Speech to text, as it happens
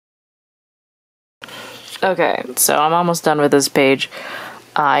Okay, so I'm almost done with this page.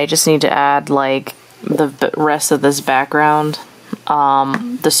 I just need to add, like, the rest of this background.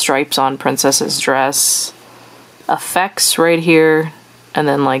 The stripes on Princess's dress. Effects right here. And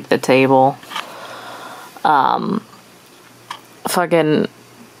then, like, the table. Fucking...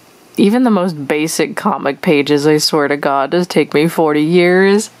 Even the most basic comic pages, I swear to God, just take me 40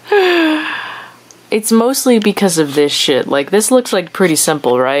 years. It's mostly because of this shit. Like, this looks like pretty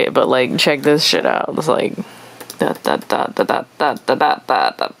simple, right? But, like, check this shit out. It's like...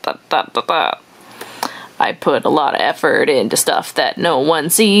 I put a lot of effort into stuff that no one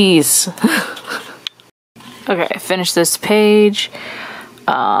sees. Okay, I finished this page.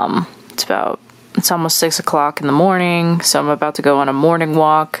 It's almost 6 o'clock in the morning, so I'm about to go on a morning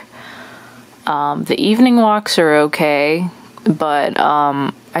walk. The evening walks are okay, but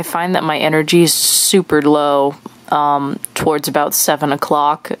I find that my energy is super low towards about 7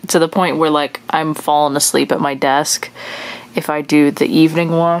 o'clock, to the point where, like, I'm falling asleep at my desk if I do the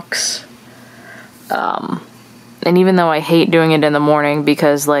evening walks. And even though I hate doing it in the morning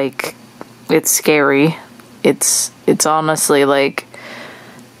because, like, it's scary, it's honestly, like,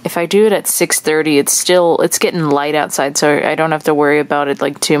 if I do it at 6:30, it's getting light outside, so I don't have to worry about it,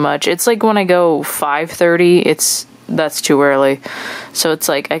 like, too much. It's like when I go 5:30, that's too early. So it's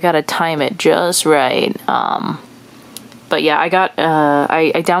like, I gotta time it just right. But yeah, I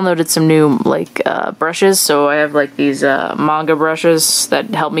downloaded some new, like, brushes, so I have, like, these, manga brushes that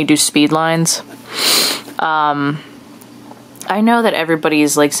help me do speed lines. I know that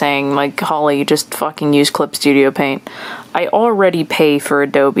everybody's, like, saying, like, Holly, just fucking use Clip Studio Paint. I already pay for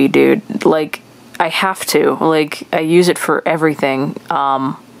Adobe, dude. Like, I have to. Like, I use it for everything.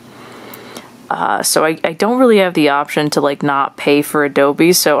 So I don't really have the option to, like, not pay for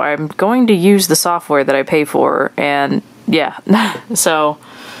Adobe, so I'm going to use the software that I pay for, and, yeah. So,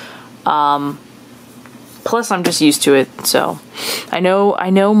 plus I'm just used to it, so. I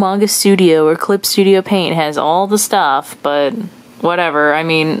know Manga Studio or Clip Studio Paint has all the stuff, but whatever. I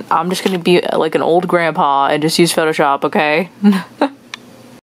mean, I'm just gonna be like an old grandpa and just use Photoshop, okay?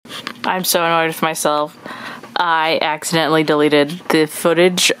 I'm so annoyed with myself. I accidentally deleted the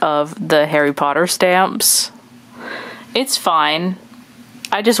footage of the Harry Potter stamps. It's fine.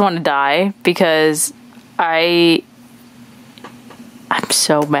 I just want to die because I'm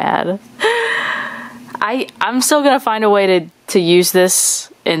so mad. I'm still gonna find a way to use this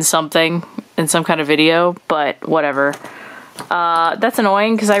in some kind of video, but whatever. That's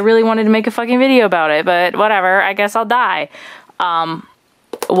annoying because I really wanted to make a fucking video about it, but whatever, I guess I'll die.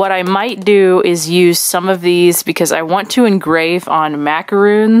 What I might do is use some of these because I want to engrave on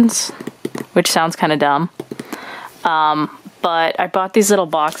macaroons, which sounds kind of dumb. But I bought these little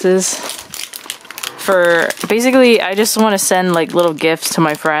boxes for, basically, I just want to send, like, little gifts to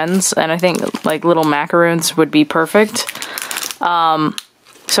my friends, and I think, like, little macaroons would be perfect.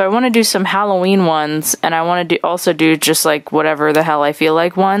 So I want to do some Halloween ones, and I want to also do just, like, whatever the hell I feel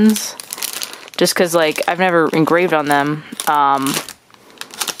like ones. Just because, like, I've never engraved on them.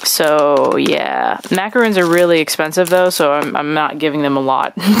 So, yeah. Macaroons are really expensive, though, so I'm not giving them a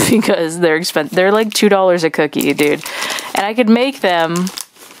lot because they're expensive. They're, like, $2 a cookie, dude. And I could make them,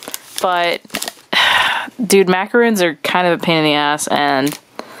 but... Dude, macaroons are kind of a pain in the ass, and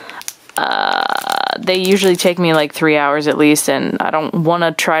they usually take me like 3 hours at least, and I don't want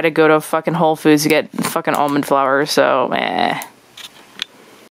to try to go to fucking Whole Foods to get fucking almond flour, so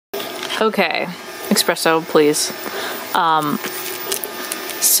Okay, espresso, please.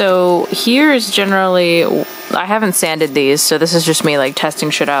 So here's generally, I haven't sanded these, so this is just me, like,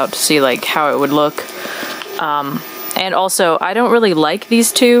 testing shit out to see, like, how it would look. And also, I don't really like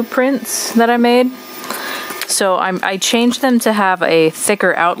these two prints that I made. So I changed them to have a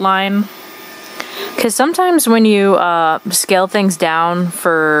thicker outline. Because sometimes when you scale things down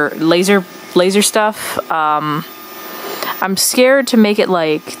for laser stuff, I'm scared to make it,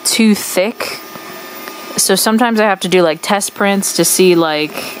 like, too thick. So sometimes I have to do, like, test prints to see,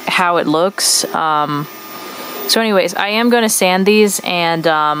 like, how it looks. So anyways, I am going to sand these, and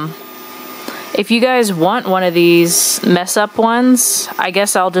if you guys want one of these mess up ones, I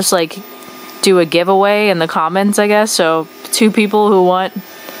guess I'll just, like, do a giveaway in the comments, I guess. So 2 people who want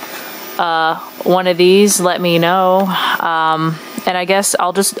one of these, let me know. And I guess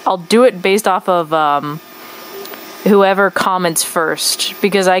I'll do it based off of whoever comments first,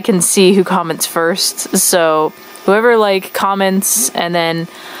 because I can see who comments first. So whoever, like, comments, and then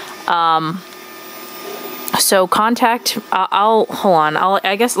so contact, hold on,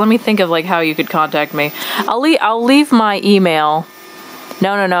 I guess, let me think of, like, how you could contact me. I'll leave my email.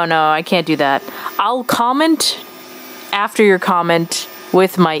 No, I can't do that. I'll comment after your comment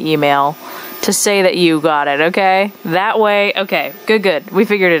with my email, to say that you got it, okay? That way, okay, good. We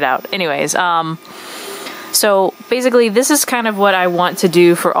figured it out. Anyways, so basically this is kind of what I want to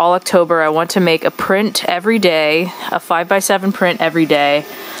do for all October. I want to make a print every day, a 5x7 print every day.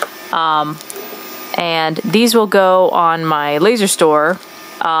 And these will go on my laser store.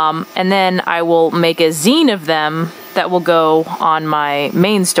 And then I will make a zine of them that will go on my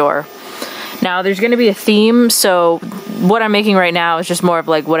main store. Now there's going to be a theme, so what I'm making right now is just more of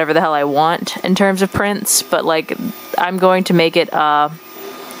like whatever the hell I want in terms of prints, but like I'm going to make it a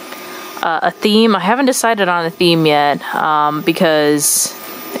theme. I haven't decided on a theme yet because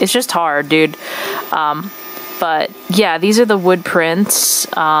it's just hard, dude. But yeah, these are the wood prints.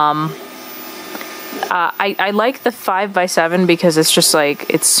 I like the 5x7 because it's just like,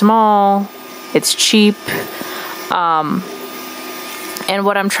 it's small, it's cheap. And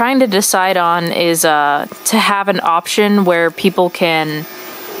what I'm trying to decide on is to have an option where people can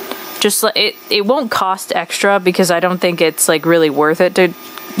just, it won't cost extra because I don't think it's like really worth it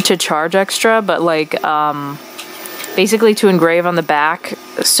to charge extra, but like basically to engrave on the back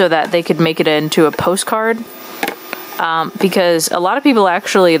so that they could make it into a postcard. Because a lot of people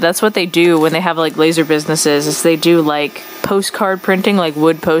actually, that's what they do when they have like laser businesses, is they do like postcard printing, like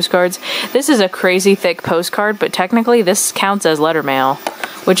wood postcards. This is a crazy thick postcard, but technically this counts as letter mail,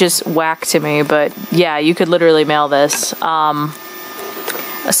 which is whack to me, but yeah, you could literally mail this.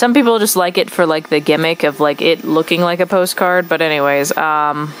 Some people just like it for like the gimmick of like it looking like a postcard, but anyways,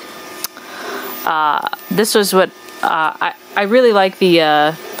 this was what, I really like the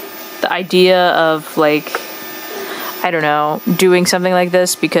idea of like, I don't know, doing something like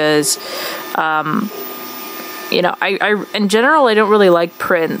this because, you know, I in general, I don't really like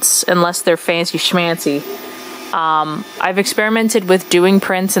prints unless they're fancy schmancy. I've experimented with doing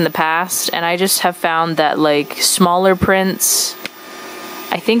prints in the past, and I just have found that like smaller prints,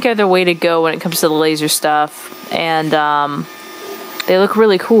 I think, are the way to go when it comes to the laser stuff, and they look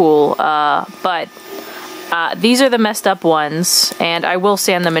really cool, but these are the messed up ones, and I will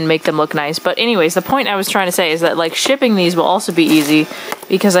sand them and make them look nice. But anyways, the point I was trying to say is that like shipping these will also be easy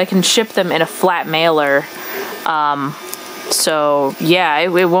because I can ship them in a flat mailer. So yeah,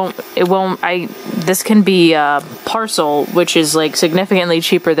 this can be parcel, which is like significantly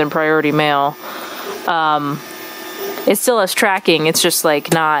cheaper than priority mail. It still has tracking, it's just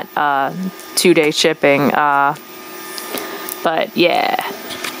like not 2-day shipping. But yeah.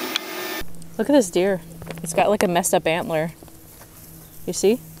 Look at this deer. It's got like a messed up antler. You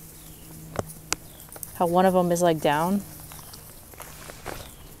see? How one of them is like down?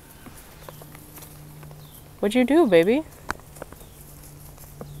 What'd you do, baby?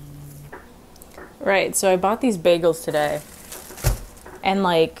 Right, so I bought these bagels today. And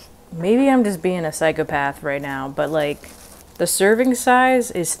like, maybe I'm just being a psychopath right now, but like, the serving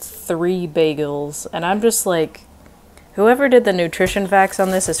size is 3 bagels. And I'm just like, whoever did the nutrition facts on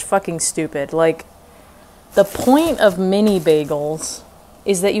this is fucking stupid. Like, the point of mini bagels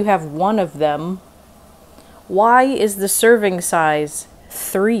is that you have one of them. Why is the serving size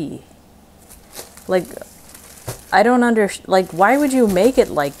 3? Like, I don't understand. Like, why would you make it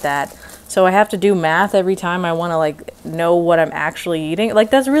like that? So I have to do math every time I want to, like, know what I'm actually eating? Like,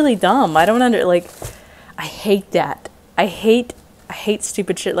 that's really dumb. I don't like, I hate that. I hate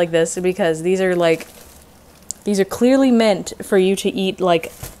stupid shit like this because these are, like, these are clearly meant for you to eat,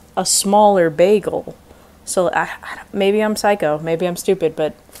 like, a smaller bagel. So maybe I'm psycho, maybe I'm stupid,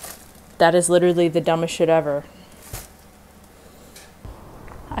 but that is literally the dumbest shit ever.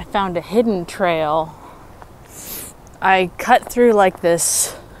 I found a hidden trail. I cut through like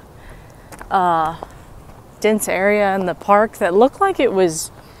this dense area in the park that looked like it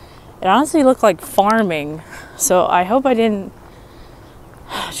honestly looked like farming. So I hope I didn't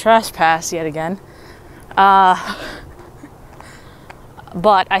trespass yet again.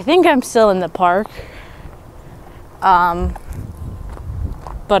 But I think I'm still in the park. Yeah,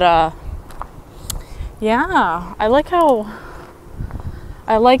 I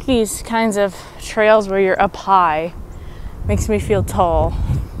like these kinds of trails where you're up high. Makes me feel tall.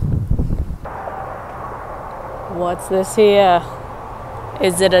 What's this here?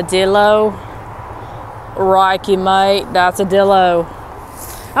 Is it a dillo? Rikey, mate, that's a dillo.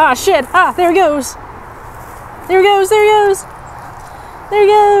 Ah, shit, there he goes. There he goes. There he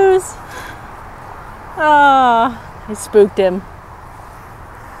goes. Ah, I spooked him.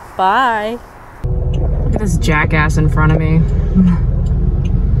 Bye. Look at this jackass in front of me.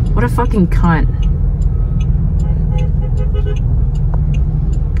 What a fucking cunt.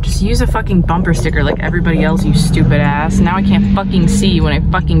 Just use a fucking bumper sticker like everybody else, you stupid ass. Now I can't fucking see you when I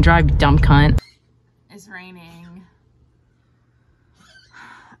fucking drive, you dumb cunt. It's raining.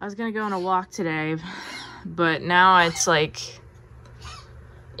 I was gonna go on a walk today, but now it's like,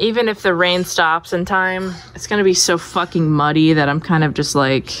 even if the rain stops in time, it's gonna be so fucking muddy that I'm kind of just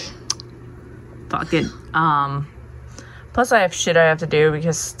like, fuck it. Plus I have shit I have to do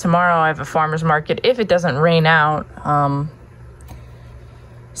because tomorrow I have a farmer's market if it doesn't rain out.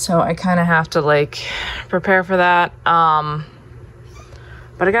 So I kind of have to like prepare for that.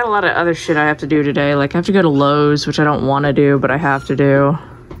 But I got a lot of other shit I have to do today. Like I have to go to Lowe's, which I don't want to do, but I have to do.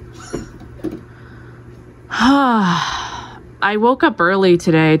 I woke up early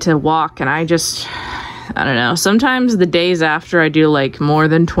today to walk and I don't know. Sometimes the days after I do like more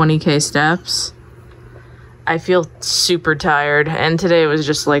than 20K steps, I feel super tired. And today was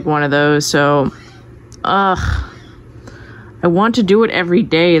just like one of those. So, I want to do it every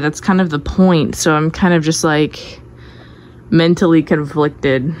day. That's kind of the point. So I'm kind of just like mentally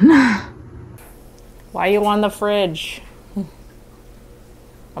conflicted. Why you on the fridge?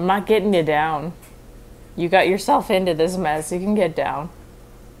 I'm not getting you down. You got yourself into this mess. You can get down.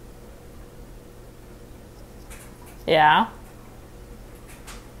 Yeah?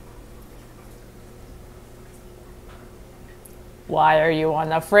 Why are you on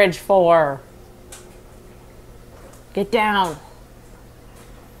the fridge for? Get down.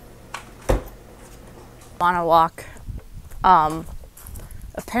 On a walk.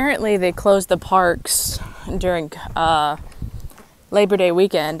 Apparently they closed the parks during Labor Day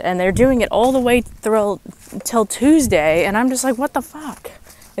weekend, and they're doing it all the way through till Tuesday, and I'm just like, what the fuck?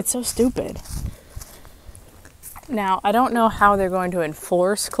 It's so stupid. Now, I don't know how they're going to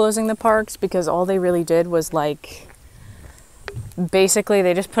enforce closing the parks, because all they really did was like, basically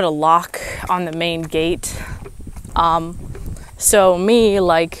they just put a lock on the main gate. So me,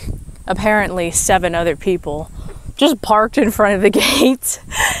 like apparently 7 other people just parked in front of the gate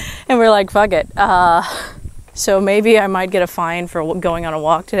and we're like, fuck it. So maybe I might get a fine for going on a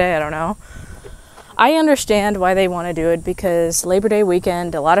walk today. I don't know. I understand why they want to do it, because Labor Day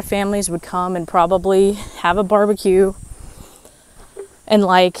weekend, a lot of families would come and probably have a barbecue. And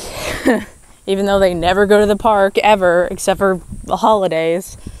like, even though they never go to the park ever, except for the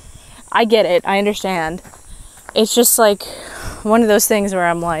holidays, I get it. I understand. It's just like one of those things where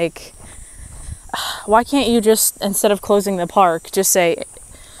I'm like, why can't you just, instead of closing the park, just say,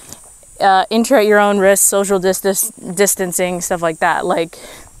 enter at your own risk, social distancing, stuff like that. Like,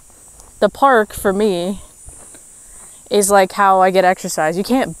 the park, for me, is like how I get exercise. You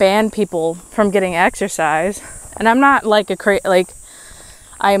can't ban people from getting exercise. And I'm not like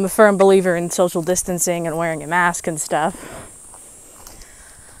I am a firm believer in social distancing and wearing a mask and stuff.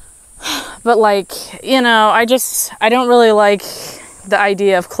 But like, you know, I don't really like the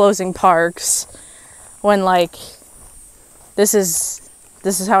idea of closing parks when like, this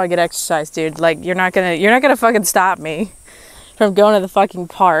is how I get exercise, dude. Like, you're not gonna fucking stop me from going to the fucking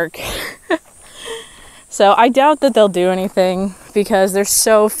park. So I doubt that they'll do anything, because there's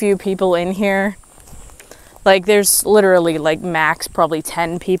so few people in here. Like, there's literally like max probably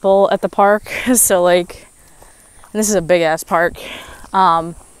 10 people at the park. So like, this is a big ass park.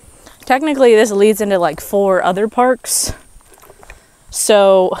 Technically this leads into like 4 other parks.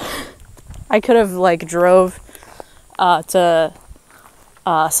 So I could have like drove to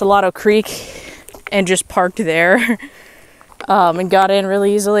Salado Creek and just parked there and got in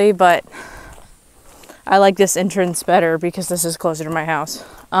really easily, but I like this entrance better because this is closer to my house.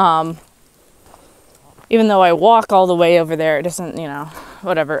 Even though I walk all the way over there, it doesn't, you know,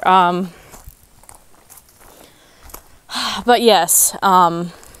 whatever. But yes,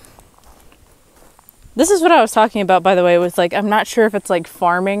 this is what I was talking about, by the way, with like, I'm not sure if it's like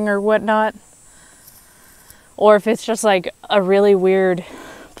farming or whatnot, or if it's just like a really weird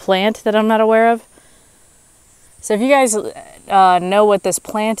plant that I'm not aware of. So if you guys know what this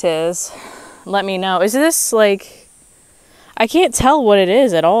plant is, let me know. Is this like, I can't tell what it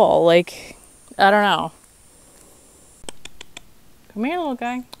is at all. Like, I don't know. Come here, little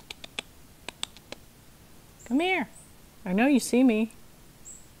guy. Come here. I know you see me.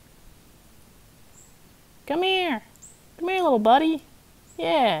 Come here. Come here, little buddy.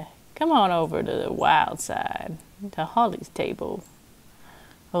 Yeah. Come on over to the wild side. To Holly's table.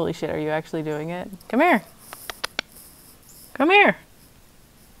 Holy shit, are you actually doing it? Come here. Come here.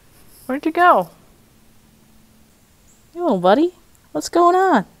 Where'd you go? Hey, little buddy. What's going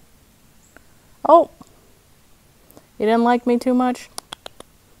on? Oh. You didn't like me too much?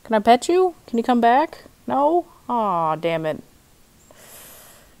 Can I pet you? Can you come back? No? Aw, damn it.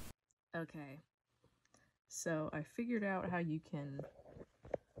 Okay. So I figured out how you can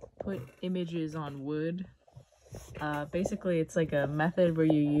put images on wood. Basically it's like a method where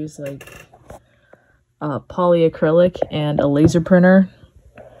you use like polyacrylic and a laser printer.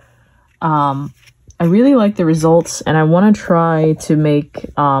 I really like the results, and I want to try to make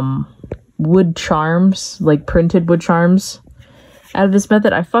wood charms, like printed wood charms out of this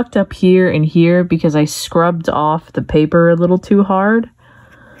method. I fucked up here and here because I scrubbed off the paper a little too hard.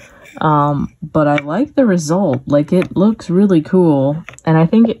 But I like the result. Like, it looks really cool, and I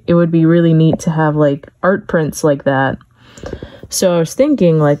think it would be really neat to have like art prints like that. So I was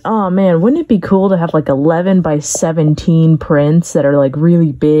thinking like, oh man, wouldn't it be cool to have like 11 by 17 prints that are like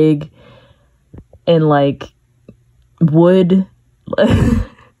really big and like wood?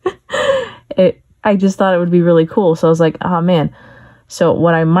 I just thought it would be really cool. So I was like, oh man. So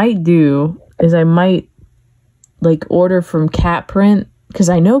what I might do is I might like order from Cat Print, because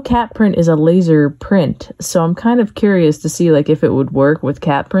I know Cat Print is a laser print. So I'm kind of curious to see like if it would work with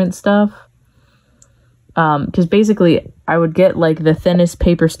Cat Print stuff. Because basically I would get like the thinnest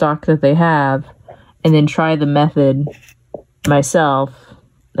paper stock that they have and then try the method myself.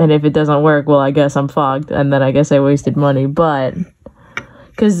 And if it doesn't work, well, I guess I'm fucked, and then I guess I wasted money. But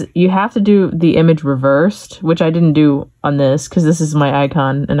because you have to do the image reversed, which I didn't do on this because this is my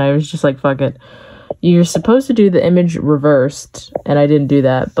icon, and I was just like, fuck it. You're supposed to do the image reversed, and I didn't do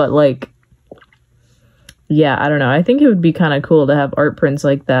that. But like, yeah, I don't know. I think it would be kind of cool to have art prints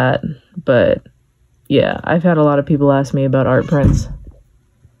like that. But yeah, I've had a lot of people ask me about art prints.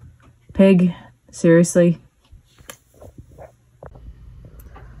 Pig, seriously?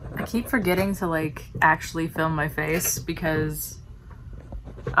 I keep forgetting to like actually film my face because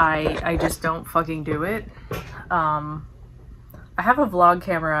I just don't fucking do it. I have a vlog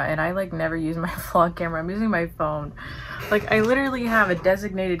camera and I like never use my vlog camera. I'm using my phone. Like, I literally have a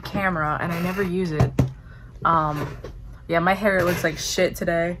designated camera and I never use it. Yeah, my hair looks like shit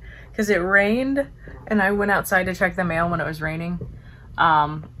today because it rained and I went outside to check the mail when it was raining.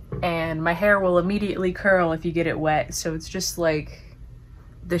 And my hair will immediately curl if you get it wet. So it's just like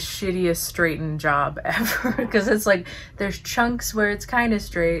the shittiest straighten job ever, because it's like there's chunks where it's kind of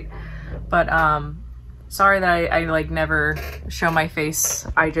straight, but sorry that I like never show my face.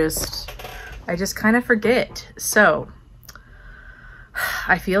 I just kind of forget. So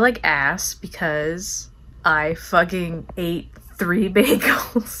I feel like ass because I fucking ate 3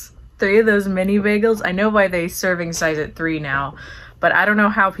 bagels. 3 of those mini bagels. I know why they serving size at 3 now, but I don't know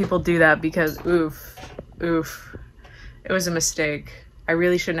how people do that because oof, it was a mistake. I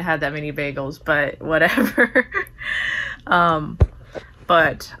really shouldn't have had that many bagels, but whatever.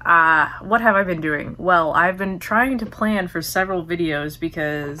 But what have I been doing? Well, I've been trying to plan for several videos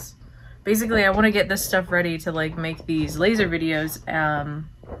because basically I want to get this stuff ready to like make these laser videos. And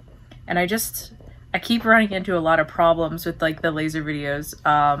I keep running into a lot of problems with like the laser videos.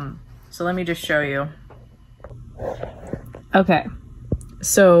 So let me just show you. Okay.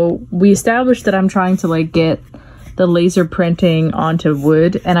 So we established that I'm trying to like get the laser printing onto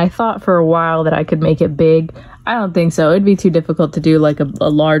wood, and I thought for a while that I could make it big. I don't think so. It'd be too difficult to do like a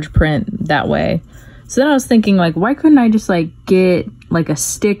large print that way. So then I was thinking like, why couldn't I just like get like a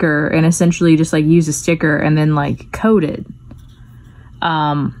sticker and essentially just like use a sticker and then like coat it?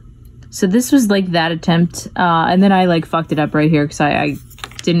 So this was like that attempt, and then I like fucked it up right here because I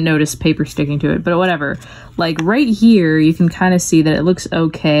didn't notice paper sticking to it, but whatever. Like right here you can kind of see that it looks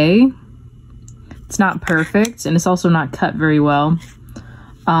okay. It's not perfect, and it's also not cut very well.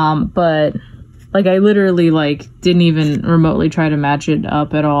 But like I literally like didn't even remotely try to match it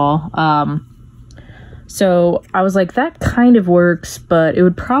up at all. So I was like, that kind of works, but it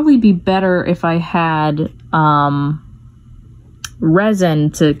would probably be better if I had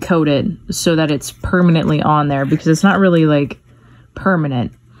resin to coat it so that it's permanently on there, because it's not really like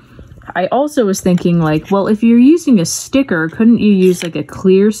permanent. I also was thinking like, well, if you're using a sticker, couldn't you use like a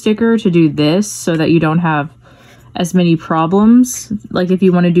clear sticker to do this so that you don't have as many problems? Like if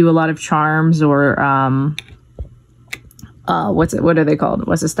you want to do a lot of charms or what are they called?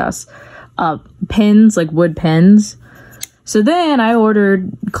 What's this stuff? Pins, like wood pins. So then I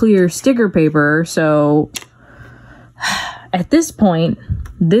ordered clear sticker paper. So at this point,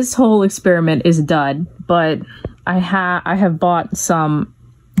 this whole experiment is done, but I have bought some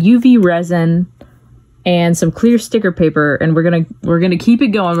UV resin and some clear sticker paper, and we're gonna keep it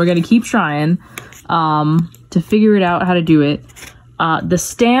going. We're gonna keep trying to figure it out how to do it. The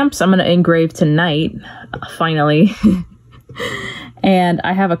stamps I'm gonna engrave tonight, finally. And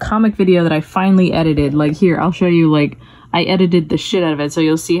I have a comic video that I finally edited. Like here, I'll show you, like I edited the shit out of it so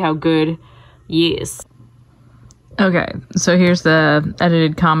you'll see how good. Yes. Okay, so here's the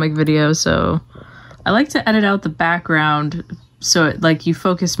edited comic video. So I like to edit out the background so it, like you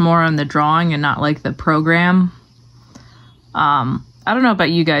focus more on the drawing and not like the program. I don't know about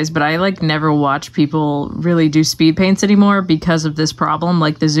you guys, but I like never watch people really do speed paints anymore because of this problem.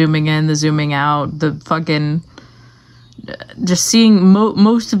 Like the zooming in, the zooming out, the fucking just seeing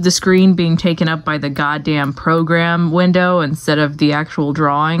most of the screen being taken up by the goddamn program window instead of the actual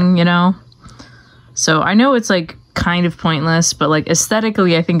drawing, you know? So I know it's like kind of pointless, but like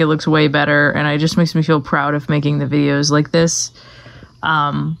aesthetically I think it looks way better, and it just makes me feel proud of making the videos like this.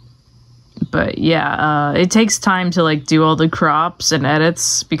 But yeah, it takes time to like do all the crops and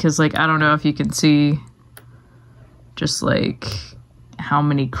edits because like I don't know if you can see just like how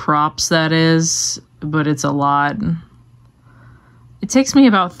many crops that is, but it's a lot. It takes me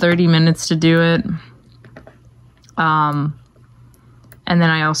about 30 minutes to do it. And then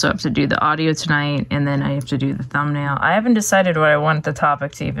I also have to do the audio tonight, and then I have to do the thumbnail. I haven't decided what I want the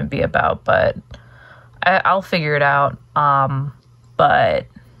topic to even be about, but I'll figure it out. But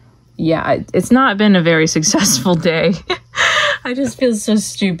yeah, it's not been a very successful day. I just feel so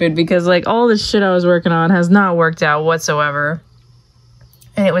stupid because like all this shit I was working on has not worked out whatsoever.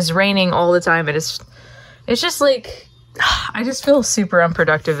 And it was raining all the time. It's just like, I just feel super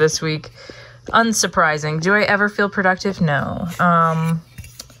unproductive this week. Unsurprising. Do I ever feel productive? No.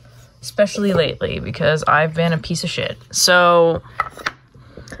 Especially lately because I've been a piece of shit. So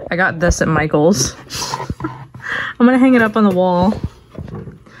I got this at Michael's. I'm gonna hang it up on the wall.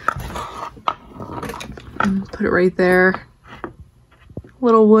 Put it right there.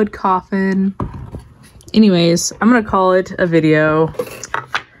 Little wood coffin. Anyways, I'm gonna call it a video.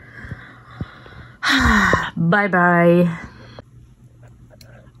 Bye-bye.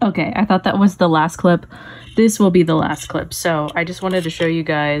 Okay, I thought that was the last clip. This will be the last clip. So I just wanted to show you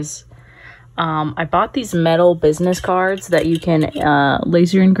guys. I bought these metal business cards that you can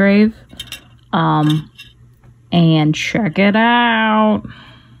laser engrave. And check it out.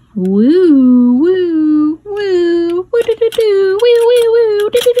 Woo, woo, woo, woo, doo, doo, doo, woo, woo, woo,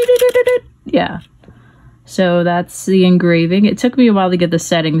 doo, doo, doo, doo, doo, doo. Yeah. So that's the engraving. It took me a while to get the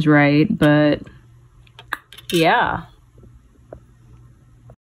settings right, but yeah.